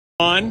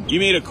You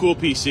made a cool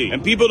PC,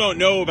 and people don't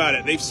know about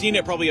it. They've seen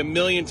it probably a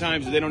million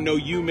times, but they don't know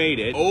you made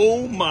it.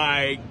 Oh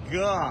my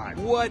God.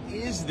 What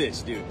is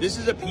this, dude? This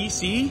is a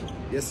PC?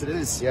 Yes, it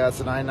is. Yeah, it's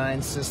an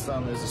i9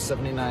 system. There's a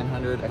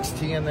 7900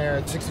 XT in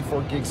there,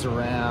 64 gigs of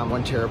RAM,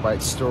 1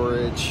 terabyte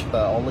storage,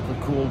 all liquid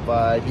cooled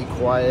by Be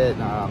Quiet,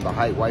 the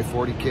Height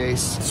Y40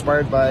 case,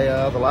 inspired by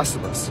The Last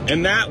of Us.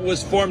 And that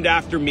was formed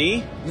after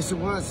me? Yes, it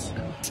was.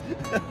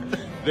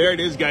 There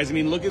it is, guys. I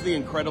mean, look at the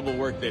incredible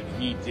work that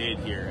he did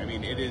here. I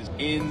mean, it is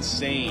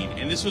insane.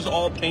 And this was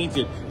all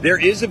painted. There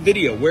is a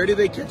video. Where did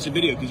they catch the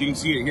video? Because you can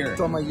see it here.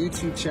 It's on my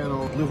YouTube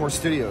channel, Blue Horse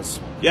Studios.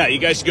 Yeah, you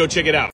guys should go check it out.